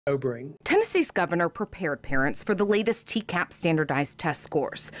sobering. Tennessee's governor prepared parents for the latest TCAP standardized test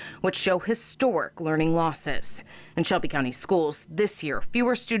scores, which show historic learning losses. In Shelby County schools this year,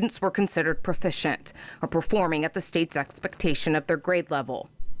 fewer students were considered proficient or performing at the state's expectation of their grade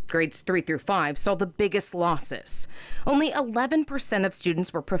level. Grades 3 through 5 saw the biggest losses. Only 11% of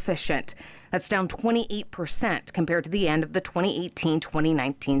students were proficient. That's down 28% compared to the end of the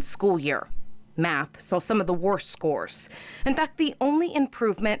 2018-2019 school year. Math saw some of the worst scores. In fact, the only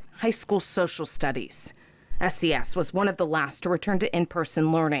improvement, high school social studies. SCS was one of the last to return to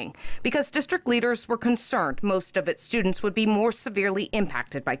in-person learning because district leaders were concerned most of its students would be more severely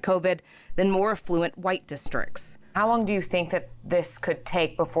impacted by COVID than more affluent white districts. How long do you think that this could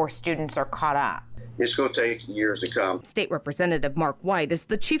take before students are caught up? It's going to take years to come. State Representative Mark White is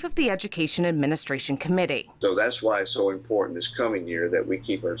the chief of the Education Administration Committee. So that's why it's so important this coming year that we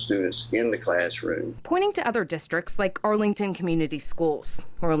keep our students in the classroom. Pointing to other districts like Arlington Community Schools,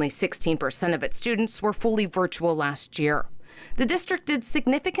 where only 16% of its students were fully virtual last year. The district did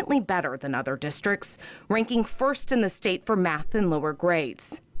significantly better than other districts, ranking first in the state for math and lower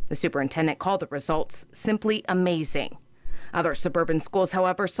grades. The superintendent called the results simply amazing. Other suburban schools,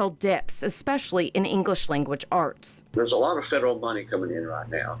 however, saw dips, especially in English language arts. There's a lot of federal money coming in right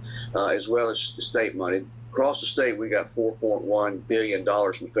now, as well as state money. Across the state, we got $4.1 billion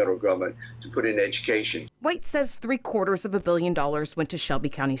from the federal government to put in education. White says $750 million went to Shelby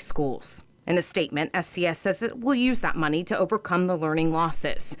County schools. In a statement, SCS says it will use that money to overcome the learning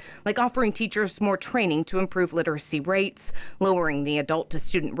losses, like offering teachers more training to improve literacy rates, lowering the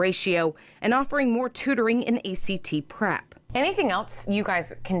adult-to-student ratio, and offering more tutoring in ACT prep. Anything else you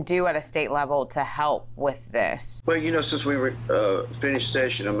guys can do at a state level to help with this? Well, you know, since we finished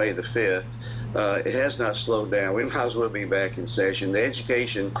session on May the 5th, it has not slowed down. We might as well be back in session. The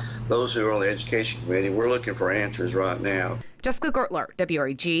education, those who are on the education committee, we're looking for answers right now. Jessica Gertler,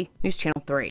 WREG News Channel 3.